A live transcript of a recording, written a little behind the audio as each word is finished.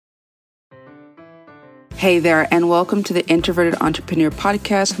Hey there, and welcome to the Introverted Entrepreneur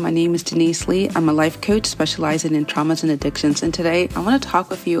Podcast. My name is Denise Lee. I'm a life coach specializing in traumas and addictions. And today I want to talk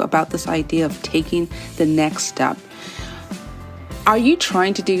with you about this idea of taking the next step. Are you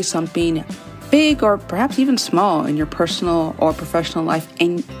trying to do something big or perhaps even small in your personal or professional life,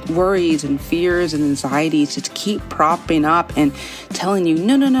 and worries and fears and anxieties just keep propping up and telling you,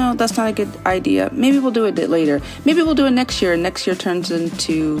 no, that's not a good idea. Maybe we'll do it later. Maybe we'll do it next year. And next year turns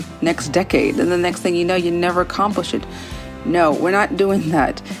into next decade. And the next thing you know, you never accomplish it. No, we're not doing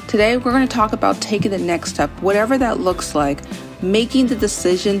that. Today, we're going to talk about taking the next step, whatever that looks like, making the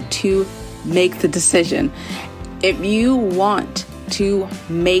decision to make the decision. If you want to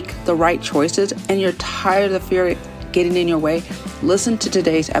make the right choices and you're tired of the fear getting in your way, listen to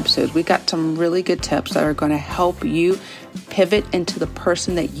today's episode. We got some really good tips that are going to help you pivot into the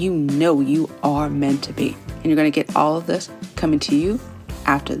person that you know you are meant to be. And you're going to get all of this coming to you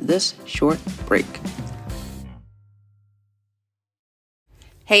after this short break.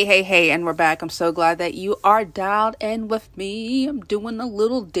 Hey, and we're back. I'm so glad that you are dialed in with me. I'm doing a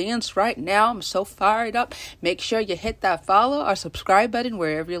little dance right now. I'm so fired up. Make sure you hit that follow or subscribe button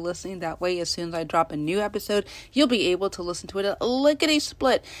wherever you're listening. That way, as soon as I drop a new episode, you'll be able to listen to it a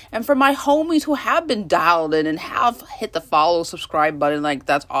lickety-split. And for my homies who have been dialed in and have hit the follow, subscribe button,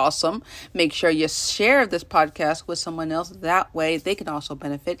 that's awesome. Make sure you share this podcast with someone else. That way, they can also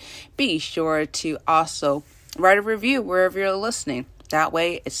benefit. Be sure to also write a review wherever you're listening. That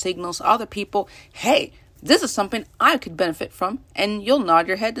way it signals other people, hey, this is something I could benefit from. And you'll nod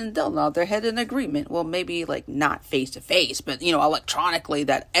your head and they'll nod their head in agreement. Well, maybe not face to face, but electronically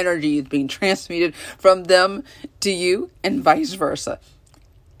that energy is being transmuted from them to you and vice versa.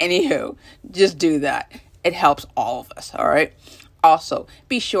 Anywho, just do that. It helps all of us. All right. Also,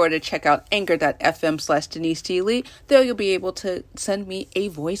 be sure to check out anchor.fm/Denise T. Lee. There you'll be able to send me a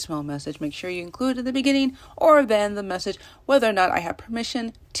voicemail message. Make sure you include in the beginning or then the message whether or not I have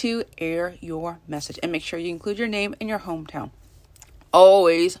permission to air your message. And make sure you include your name and your hometown.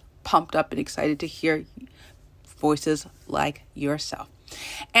 Always pumped up and excited to hear voices like yourself.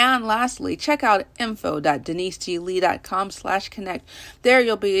 And lastly, check out info.deniseglee.com/connect. There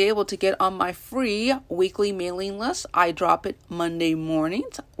you'll be able to get on my free weekly mailing list. I drop it Monday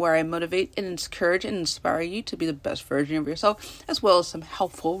mornings where I motivate and encourage and inspire you to be the best version of yourself, as well as some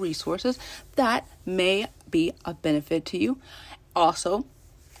helpful resources that may be of benefit to you. Also,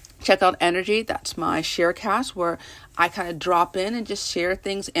 check out Energy. That's my sharecast where I kind of drop in and just share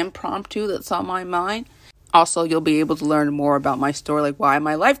things impromptu that's on my mind. Also, you'll be able to learn more about my story, like why I'm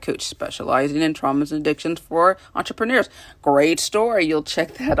a life coach specializing in traumas and addictions for entrepreneurs. Great story. You'll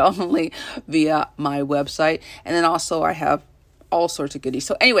check that only via my website. And then also I have all sorts of goodies.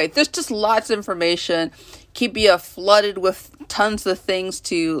 So anyway, there's just lots of information. Keep you flooded with tons of things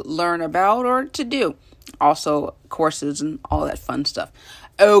to learn about or to do. Also courses and all that fun stuff.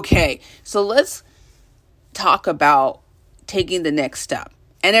 Okay, so let's talk about taking the next step.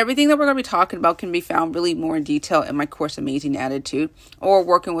 And everything that we're going to be talking about can be found really more in detail in my course, Amazing Attitude, or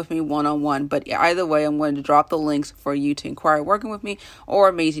working with me one-on-one. But either way, I'm going to drop the links for you to inquire working with me or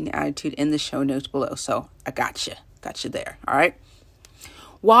Amazing Attitude in the show notes below. So I got you there. All right.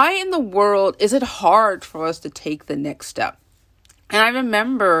 Why in the world is it hard for us to take the next step? And I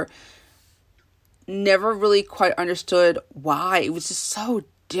remember never really quite understood why. It was just so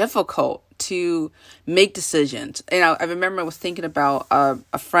difficult to make decisions. I remember I was thinking about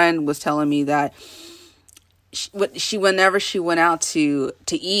a friend was telling me that whenever she went out to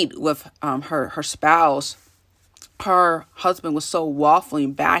eat with her spouse, her husband was so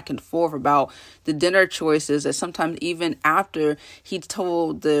waffling back and forth about the dinner choices that sometimes even after he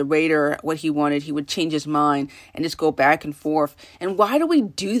told the waiter what he wanted, he would change his mind and just go back and forth. And why do we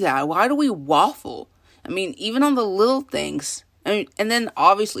do that? Why do we waffle? I mean, even on the little things. And then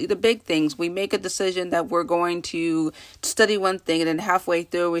obviously the big things, we make a decision that we're going to study one thing and then halfway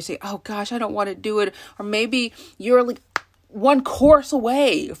through we say, oh gosh, I don't want to do it. Or maybe you're like one course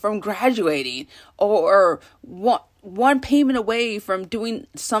away from graduating or one payment away from doing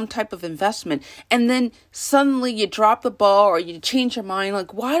some type of investment. And then suddenly you drop the ball or you change your mind.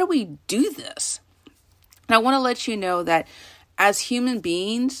 Like, why do we do this? And I want to let you know that as human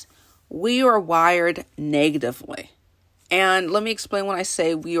beings, we are wired negatively. And let me explain when I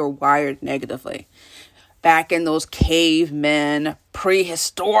say we are wired negatively. Back in those cavemen,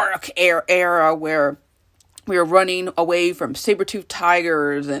 prehistoric era where we were running away from saber-toothed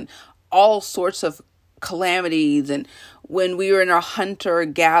tigers and all sorts of calamities, and when we were in our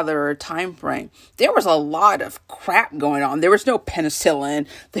hunter-gatherer time frame, there was a lot of crap going on. There was no penicillin.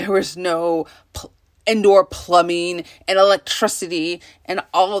 There was no indoor plumbing and electricity and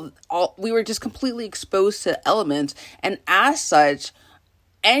all we were just completely exposed to elements. And as such,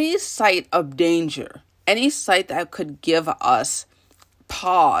 any sight of danger, any sight that could give us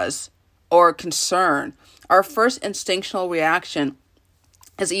pause or concern, our first instinctual reaction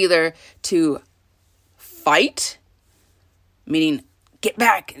is either to fight, meaning get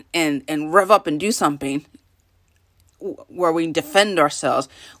back and rev up and do something, where we defend ourselves.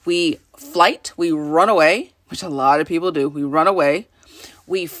 We flight, we run away, which a lot of people do. We run away,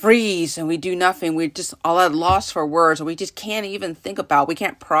 we freeze, and we do nothing. We're just all at loss for words, or we just can't even think about, we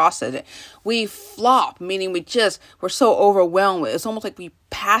can't process it. We flop, meaning we're so overwhelmed. It's almost like we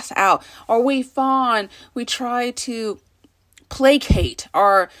pass out. Or we fawn, we try to placate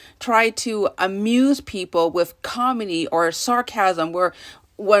or try to amuse people with comedy or sarcasm,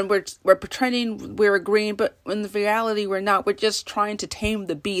 when we're pretending we're agreeing, but in the reality we're not. We're just trying to tame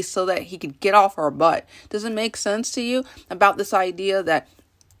the beast so that he could get off our butt. Does it make sense to you about this idea that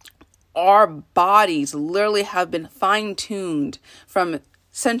our bodies literally have been fine-tuned from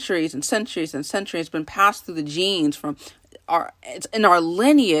centuries and centuries and centuries, been passed through the genes from it's in our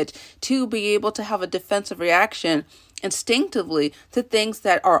lineage to be able to have a defensive reaction instinctively to things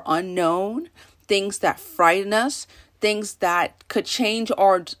that are unknown, things that frighten us, things that could change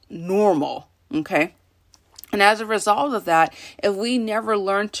our normal, okay? And as a result of that, if we never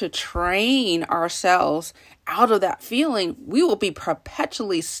learn to train ourselves out of that feeling, we will be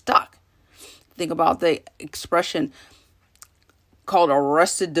perpetually stuck. Think about the expression called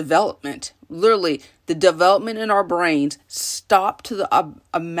arrested development. Literally, the development in our brains stop to the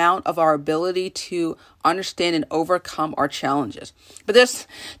amount of our ability to understand and overcome our challenges. But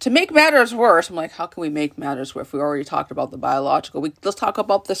to make matters worse, I'm like, how can we make matters worse? We already talked about the biological. Let's talk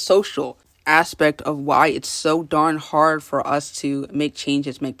about the social aspect of why it's so darn hard for us to make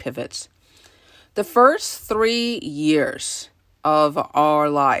changes, make pivots. The first 3 years of our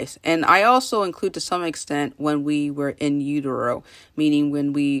lives, and I also include to some extent when we were in utero, meaning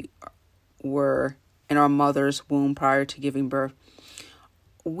when we were in our mother's womb prior to giving birth,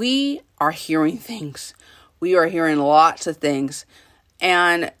 we are hearing things. We are hearing lots of things.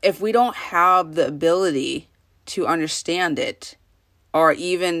 And if we don't have the ability to understand it or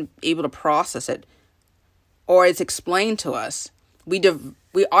even able to process it, or it's explained to us, we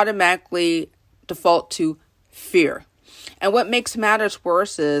automatically default to fear. And what makes matters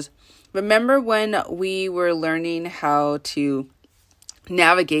worse is, remember when we were learning how to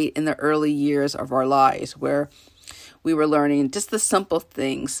navigate in the early years of our lives, where we were learning just the simple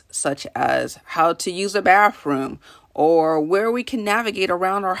things such as how to use a bathroom, or where we can navigate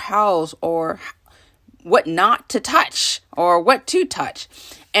around our house, or what not to touch or what to touch.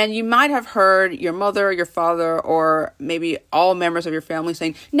 And you might have heard your mother, your father, or maybe all members of your family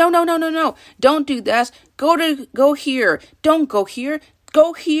saying, no, don't do this. Go here. Don't go here.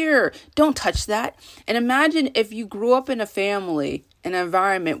 Go here. Don't touch that. And imagine if you grew up in a family, an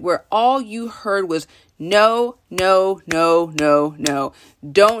environment where all you heard was no. Don't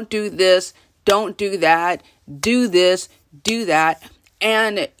do this. Don't do that. Do this. Do that.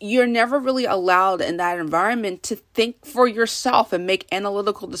 And you're never really allowed in that environment to think for yourself and make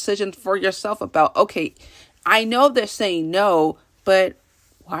analytical decisions for yourself about, okay, I know they're saying no, but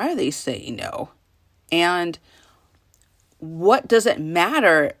why are they saying no? And what does it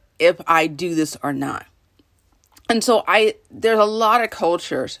matter if I do this or not? And so there's a lot of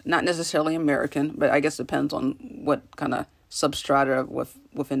cultures, not necessarily American, but I guess it depends on what kind of substrata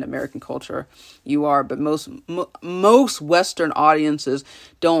within American culture you are. But most Western audiences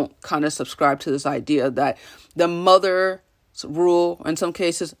don't kind of subscribe to this idea that the mother's rule, in some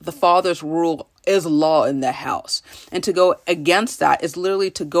cases, the father's rule is law in the house. And to go against that is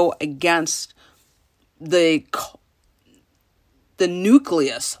literally to go against the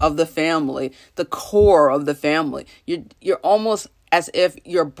nucleus of the family, the core of the family. You're almost as if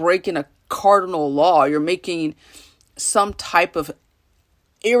you're breaking a cardinal law. You're making some type of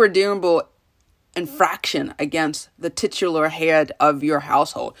irredeemable infraction against the titular head of your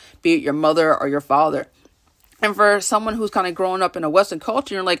household, be it your mother or your father. And for someone who's kind of grown up in a Western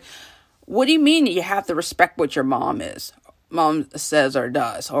culture, you're like, what do you mean you have to respect what your mom says or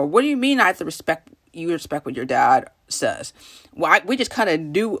does? Or what do you mean I have to respect what your dad says? Well, we just kind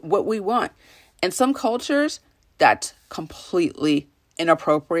of do what we want. In some cultures, that's completely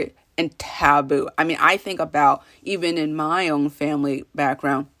inappropriate and taboo. I mean, I think about even in my own family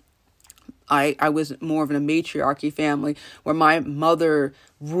background, I was more of a matriarchy family where my mother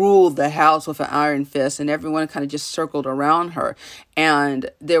ruled the house with an iron fist and everyone kind of just circled around her.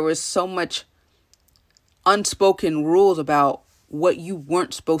 And there was so much unspoken rules about what you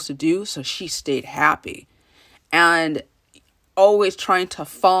weren't supposed to do, so she stayed happy. And always trying to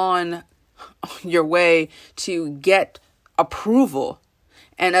fawn your way to get approval.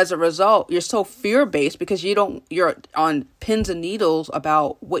 And as a result, you're so fear-based because you're on pins and needles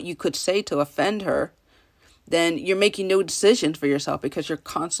about what you could say to offend her. Then you're making no decisions for yourself because you're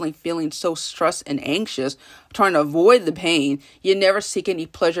constantly feeling so stressed and anxious, trying to avoid the pain. You never seek any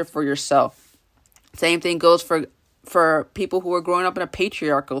pleasure for yourself. Same thing goes for people who are growing up in a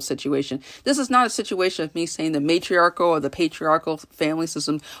patriarchal situation. This is not a situation of me saying the matriarchal or the patriarchal family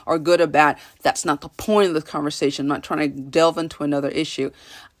systems are good or bad. That's not the point of this conversation. I'm not trying to delve into another issue.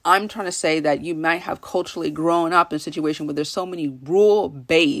 I'm trying to say that you might have culturally grown up in a situation where there's so many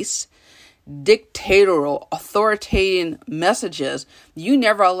rule-based, dictatorial, authoritarian messages, you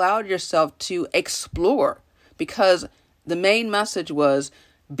never allowed yourself to explore, because the main message was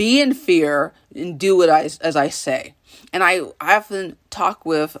be in fear and do as I say. And I often talk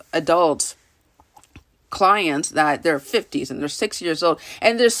with adults, clients that they're 50s and they're 6 years old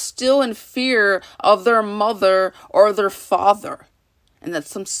and they're still in fear of their mother or their father. And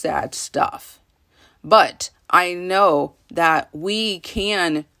that's some sad stuff. But I know that we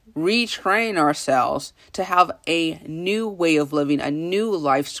can retrain ourselves to have a new way of living, a new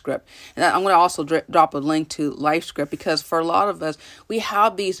life script. And I'm going to also drop a link to Life Script, because for a lot of us, we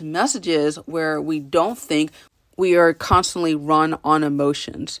have these messages where we don't think, we are constantly run on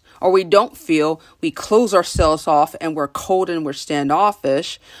emotions, or we don't feel, we close ourselves off and we're cold and we're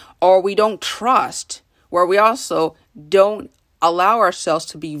standoffish, or we don't trust, where we also don't allow ourselves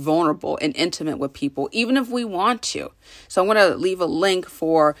to be vulnerable and intimate with people, even if we want to. So I'm going to leave a link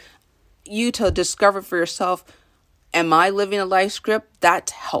for you to discover for yourself, am I living a life script?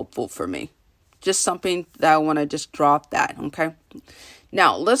 That's helpful for me. Just something that I want to just drop that, okay?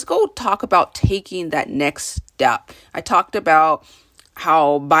 Now, let's go talk about taking that next step. I talked about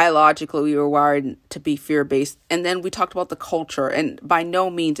how biologically we were wired to be fear-based, and then we talked about the culture, and by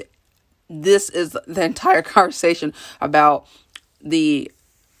no means this is the entire conversation about the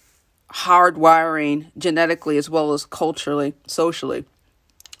hardwiring genetically as well as culturally, socially.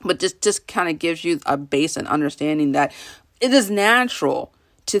 But just kind of gives you a base and understanding that it is natural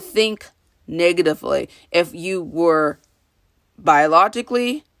to think negatively if you were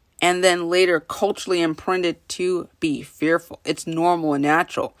biologically and then later culturally imprinted to be fearful. It's normal and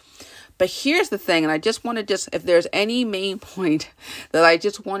natural. But here's the thing, and I just want to if there's any main point that I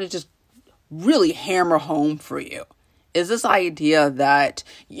just want to just really hammer home for you, is this idea that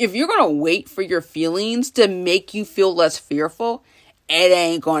if you're going to wait for your feelings to make you feel less fearful, it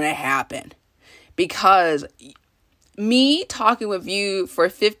ain't going to happen. Because me talking with you for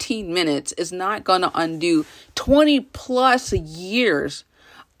 15 minutes is not going to undo 20 plus years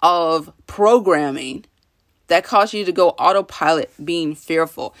of programming that caused you to go autopilot being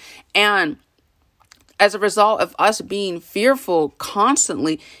fearful. And as a result of us being fearful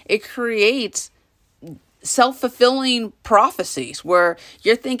constantly, it creates self-fulfilling prophecies where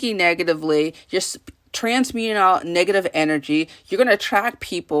you're thinking negatively, you're transmuting out negative energy, you're going to attract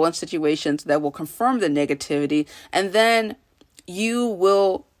people and situations that will confirm the negativity, and then you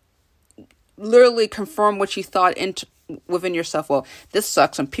will literally confirm what you thought within yourself. Well, this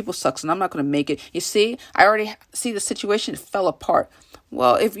sucks and people sucks and I'm not going to make it. You see, I already see the situation fell apart.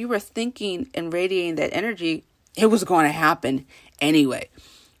 Well, if you were thinking and radiating that energy, it was going to happen anyway.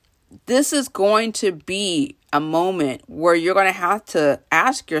 This is going to be a moment where you're going to have to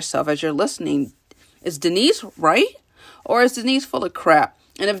ask yourself as you're listening, is Denise right? Or is Denise full of crap?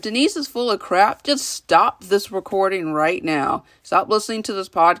 And if Denise is full of crap, just stop this recording right now. Stop listening to this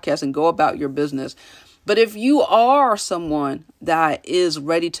podcast and go about your business. But if you are someone that is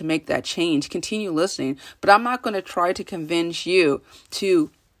ready to make that change, continue listening. But I'm not going to try to convince you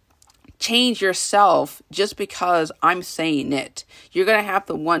to change yourself just because I'm saying it. You're going to have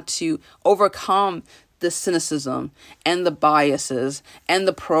to want to overcome the cynicism and the biases and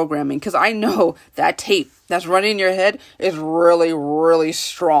the programming, because I know that tape that's running in your head is really, really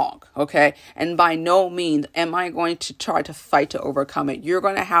strong, okay? And by no means am I going to try to fight to overcome it. You're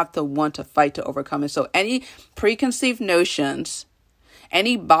going to have to want to fight to overcome it. So any preconceived notions,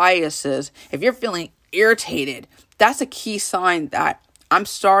 any biases, if you're feeling irritated, that's a key sign that I'm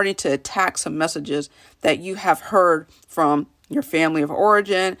starting to attack some messages that you have heard from your family of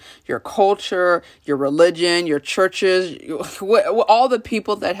origin, your culture, your religion, your churches, all the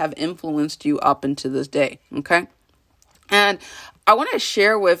people that have influenced you up into this day, okay? And I want to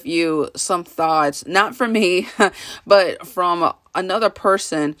share with you some thoughts, not from me, but from another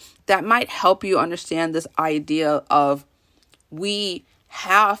person that might help you understand this idea of we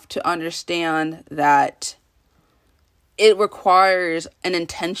have to understand that it requires an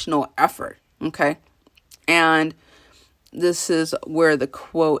intentional effort. Okay. And this is where the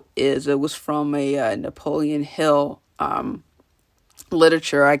quote is. It was from a Napoleon Hill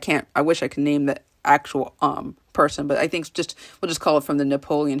literature. I wish I could name the actual person, but I think we'll just call it from the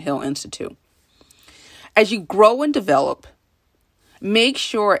Napoleon Hill Institute. As you grow and develop, make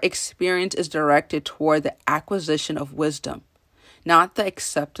sure experience is directed toward the acquisition of wisdom, not the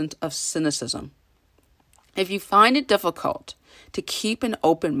acceptance of cynicism. If you find it difficult to keep an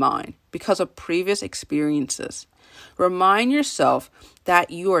open mind because of previous experiences, remind yourself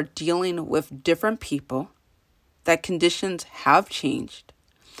that you are dealing with different people, that conditions have changed,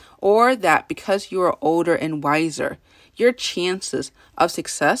 or that because you are older and wiser, your chances of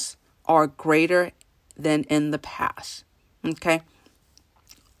success are greater than in the past. Okay?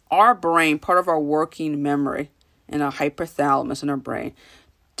 Our brain, part of our working memory in our hypothalamus in our brain,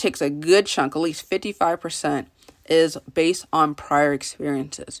 takes a good chunk, at least 55%, is based on prior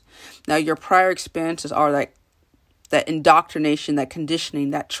experiences. Now, your prior experiences are like that indoctrination, that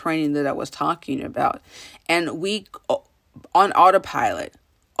conditioning, that training that I was talking about. And we, on autopilot,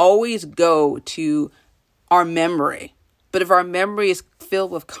 always go to our memory. But if our memory is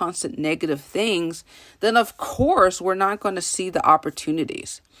filled with constant negative things, then of course we're not going to see the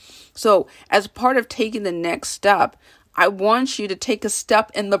opportunities. So as part of taking the next step, I want you to take a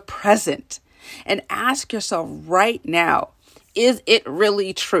step in the present and ask yourself right now, is it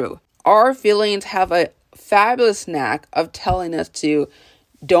really true? Our feelings have a fabulous knack of telling us to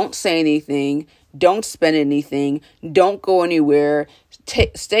don't say anything, don't spend anything, don't go anywhere,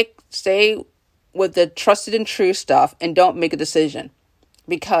 stay with the trusted and true stuff, and don't make a decision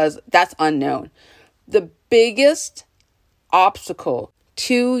because that's unknown. The biggest obstacle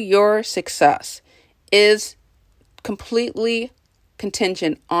to your success is completely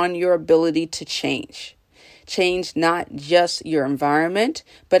contingent on your ability to change. Change not just your environment,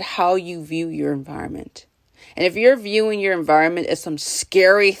 but how you view your environment. And if you're viewing your environment as some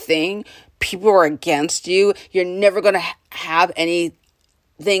scary thing, people are against you, you're never going to have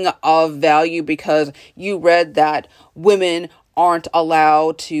anything of value because you read that women aren't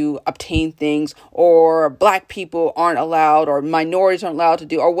allowed to obtain things, or black people aren't allowed, or minorities aren't allowed to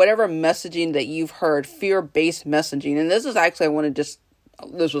do, or whatever messaging that you've heard, fear-based messaging. And this is actually, this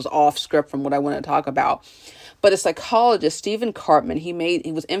was off script from what I want to talk about. But a psychologist, Stephen Karpman,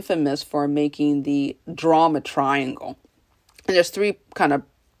 he was infamous for making the drama triangle. And there's three kind of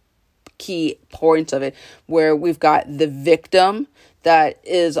key points of it, where we've got the victim that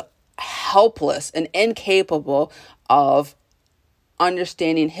is helpless and incapable of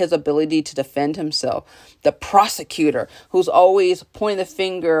understanding his ability to defend himself. The prosecutor, who's always pointing the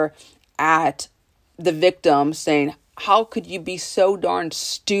finger at the victim, saying, how could you be so darn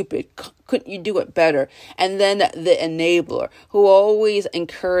stupid? Couldn't you do it better? And then the enabler, who always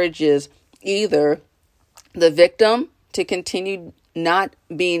encourages either the victim to continue not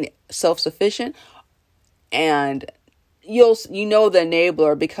being self-sufficient, and you know the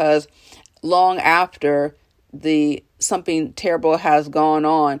enabler because long after something terrible has gone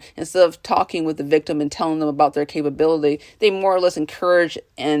on, instead of talking with the victim and telling them about their capability, they more or less encourage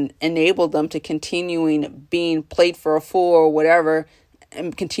and enable them to continuing being played for a fool or whatever,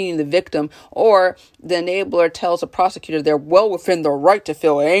 and continue the victim. Or the enabler tells the prosecutor they're well within their right to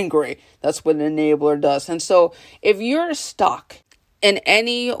feel angry. That's what an enabler does. And so if you're stuck in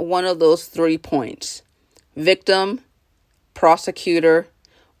any one of those 3 points, victim, prosecutor,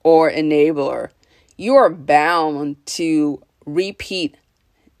 or enabler, you are bound to repeat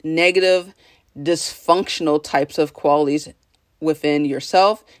negative, dysfunctional types of qualities within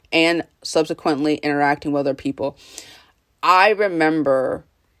yourself and subsequently interacting with other people. I remember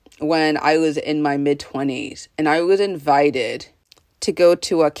when I was in my mid-20s and I was invited to go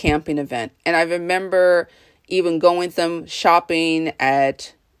to a camping event. And I remember even going with them shopping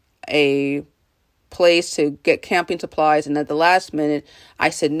at a place to get camping supplies, and at the last minute I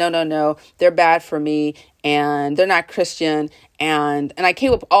said no, they're bad for me and they're not Christian, and I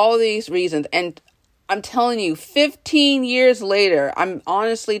came up with all these reasons. And I'm telling you, 15 years later, I'm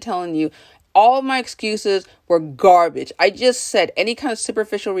honestly telling you, all of my excuses were garbage. I just said any kind of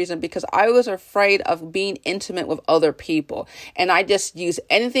superficial reason because I was afraid of being intimate with other people, and I just used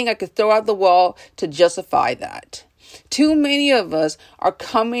anything I could throw out the wall to justify that. Too many of us are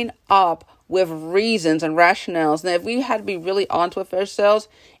coming up with reasons and rationales, and if we had to be really honest with ourselves,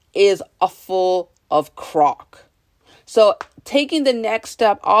 is a full of crock. So taking the next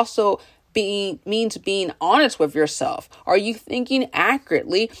step also means being honest with yourself. Are you thinking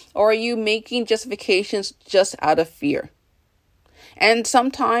accurately, or are you making justifications just out of fear? And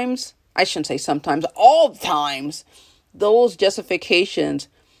sometimes, I shouldn't say sometimes, all times, those justifications,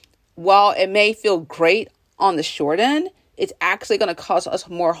 while it may feel great on the short end, it's actually going to cause us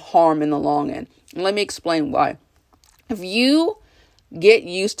more harm in the long end. And let me explain why. If you get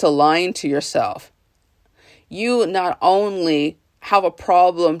used to lying to yourself, you not only have a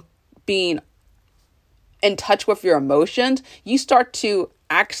problem being in touch with your emotions, you start to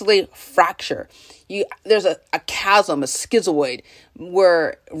actually fracture. There's a chasm, a schizoid,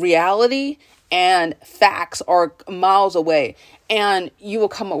 where reality and facts are miles away. And you will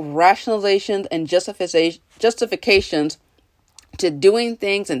come up with rationalizations and justifications to doing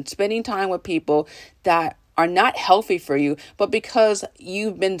things and spending time with people that are not healthy for you. But because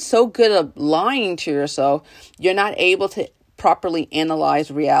you've been so good at lying to yourself, you're not able to properly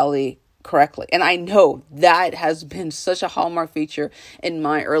analyze reality correctly. And I know that has been such a hallmark feature in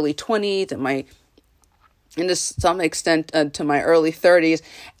my early 20s and to some extent to my early 30s.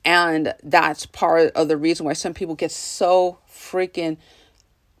 And that's part of the reason why some people get so freaking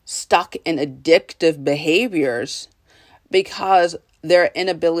stuck in addictive behaviors, because their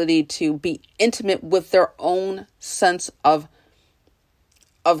inability to be intimate with their own sense of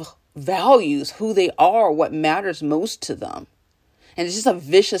values, who they are, what matters most to them. And it's just a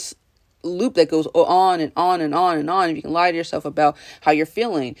vicious loop that goes on and on and on and on. If you can lie to yourself about how you're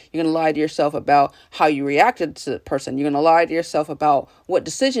feeling, you're going to lie to yourself about how you reacted to the person. You're going to lie to yourself about what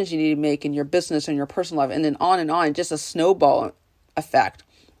decisions you need to make in your business and your personal life, and then on, just a snowball effect.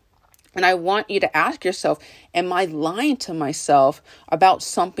 And I want you to ask yourself, am I lying to myself about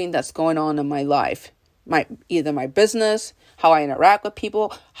something that's going on in my life? Either my business, how I interact with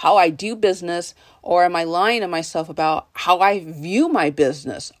people, how I do business, or am I lying to myself about how I view my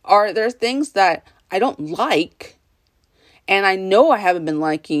business? Are there things that I don't like and I know I haven't been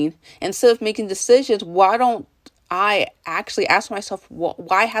liking? Instead of making decisions, why don't I actually ask myself,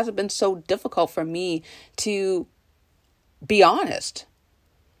 why has it been so difficult for me to be honest?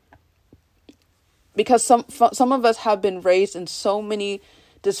 Because some of us have been raised in so many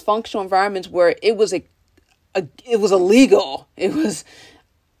dysfunctional environments where it was illegal. It was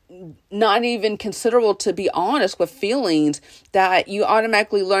not even considerable to be honest with feelings, that you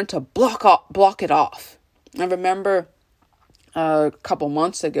automatically learn to block it off. I remember a couple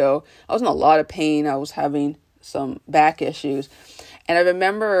months ago, I was in a lot of pain. I was having some back issues. And I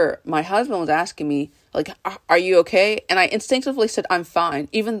remember my husband was asking me, like, are you okay? And I instinctively said, I'm fine,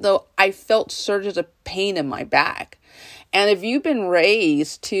 even though I felt surges of pain in my back. And if you've been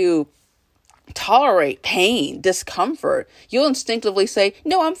raised to tolerate pain, discomfort, you'll instinctively say,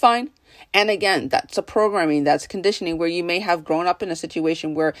 no, I'm fine. And again, that's a programming, that's conditioning, where you may have grown up in a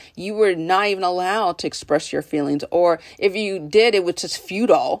situation where you were not even allowed to express your feelings. Or if you did, it was just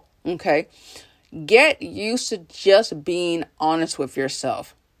futile. Okay. Get used to just being honest with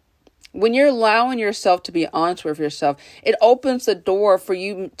yourself. When you're allowing yourself to be honest with yourself, it opens the door for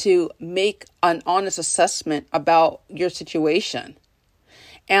you to make an honest assessment about your situation.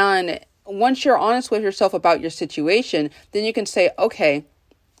 And once you're honest with yourself about your situation, then you can say, okay,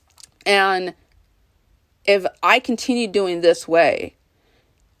 and if I continue doing this way,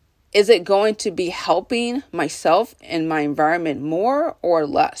 is it going to be helping myself and my environment more or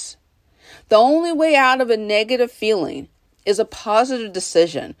less? The only way out of a negative feeling is a positive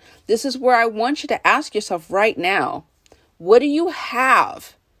decision. This is where I want you to ask yourself right now, what do you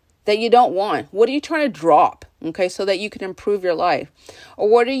have that you don't want? What are you trying to drop? Okay, so that you can improve your life. Or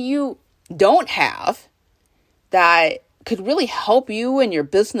what do you don't have that could really help you in your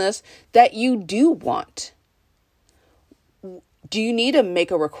business that you do want? Do you need to make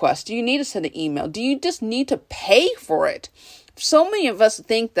a request? Do you need to send an email? Do you just need to pay for it? So many of us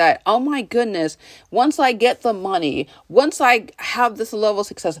think that, oh my goodness, once I get the money, once I have this level of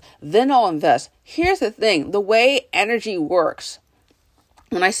success, then I'll invest. Here's the thing, the way energy works.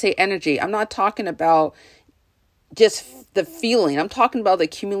 When I say energy, I'm not talking about just the feeling. I'm talking about the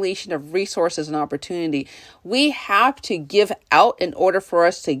accumulation of resources and opportunity. We have to give out in order for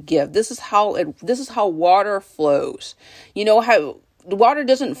us to give. This is how water flows. You know how the water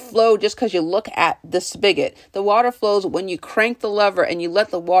doesn't flow just because you look at the spigot. The water flows when you crank the lever and you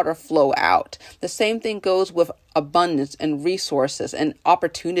let the water flow out. The same thing goes with abundance and resources and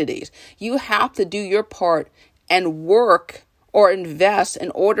opportunities. You have to do your part and work or invest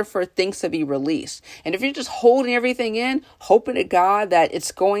in order for things to be released. And if you're just holding everything in, hoping to God that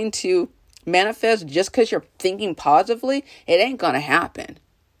it's going to manifest just because you're thinking positively, it ain't going to happen.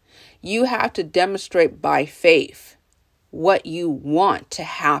 You have to demonstrate by faith what you want to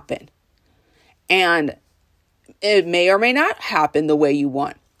happen. And it may or may not happen the way you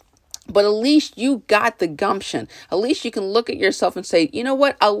want. But at least you got the gumption. At least you can look at yourself and say, you know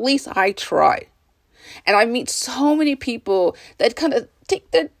what? At least I tried. And I meet so many people that kind of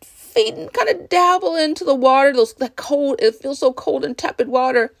take their feet and kind of dabble into the water, that cold, it feels so cold and tepid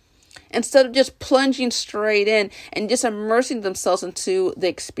water, instead of just plunging straight in and just immersing themselves into the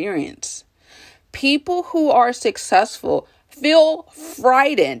experience. People who are successful feel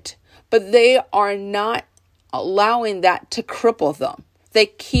frightened, but they are not allowing that to cripple them. They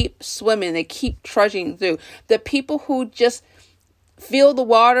keep swimming, they keep trudging through. The people who just feel the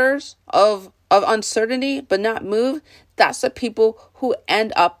waters of uncertainty but not move, that's the people who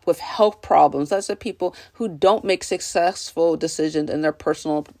end up with health problems. That's the people who don't make successful decisions in their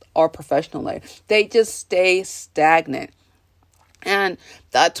personal or professional life. They just stay stagnant. And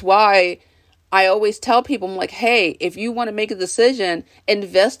that's why I always tell people, I'm like, hey, if you want to make a decision,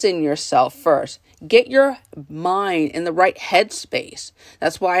 invest in yourself first. Get your mind in the right headspace.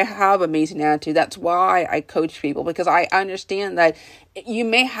 That's why I have Amazing Attitude. That's why I coach people, because I understand that you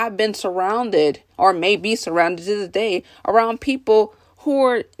may have been surrounded or may be surrounded to this day around people who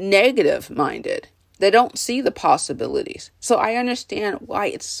are negative minded. They don't see the possibilities. So I understand why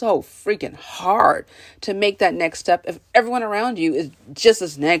it's so freaking hard to make that next step if everyone around you is just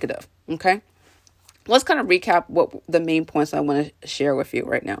as negative. Okay. Let's kind of recap what the main points I want to share with you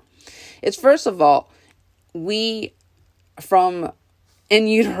right now. It's first of all, we from in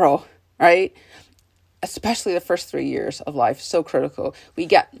utero, right? Especially the first 3 years of life, so critical. We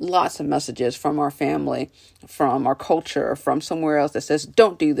get lots of messages from our family, from our culture, from somewhere else that says,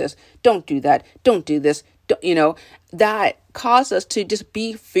 don't do this, don't do that, don't do this. That causes us to just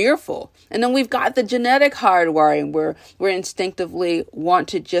be fearful. And then we've got the genetic hardwiring where we instinctively want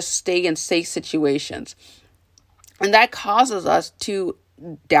to just stay in safe situations. And that causes us to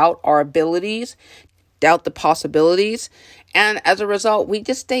doubt our abilities, doubt the possibilities. And as a result, we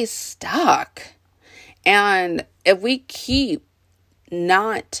just stay stuck. And if we keep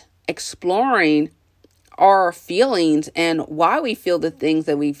not exploring our feelings and why we feel the things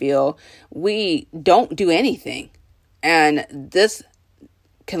that we feel, we don't do anything. And this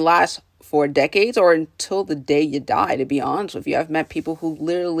can last for decades or until the day you die, to be honest with you. I've met people who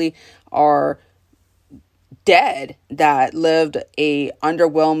literally are dead that lived a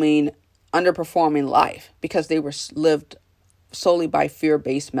underwhelming, underperforming life because they were lived solely by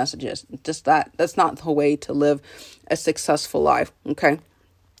fear-based messages. That's not the way to live a successful life. Okay.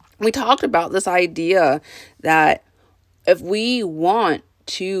 We talked about this idea that if we want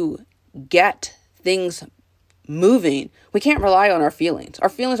to get things moving, we can't rely on our feelings. Our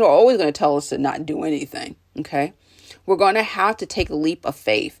feelings are always going to tell us to not do anything. Okay. We're going to have to take a leap of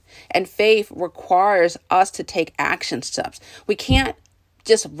faith, and faith requires us to take action steps. We can't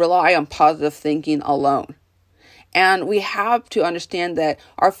just rely on positive thinking alone. And we have to understand that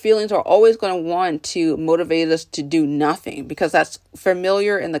our feelings are always going to want to motivate us to do nothing, because that's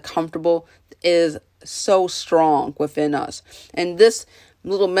familiar and the comfortable is so strong within us. And this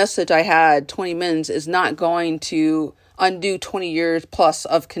little message I had, 20 minutes, is not going to undo 20 years plus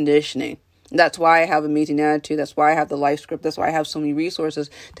of conditioning. That's why I have Amazing Attitude. That's why I have the Life Script. That's why I have so many resources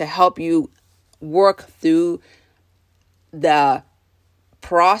to help you work through the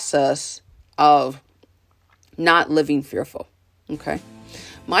process of not living fearful. Okay.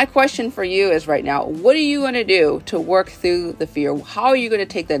 My question for you is right now, what are you going to do to work through the fear? How are you going to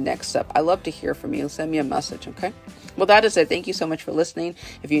take that next step? I love to hear from you. Send me a message. Okay. Well, that is it. Thank you so much for listening.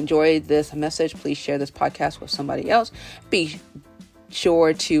 If you enjoyed this message, please share this podcast with somebody else. Be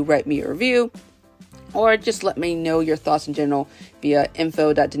sure to write me a review, or just let me know your thoughts in general via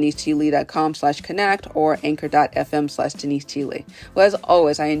info.deniseteely.com/connect or anchor.fm/Denise Teely. Well, as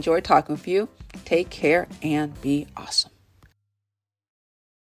always, I enjoy talking with you. Take care and be awesome.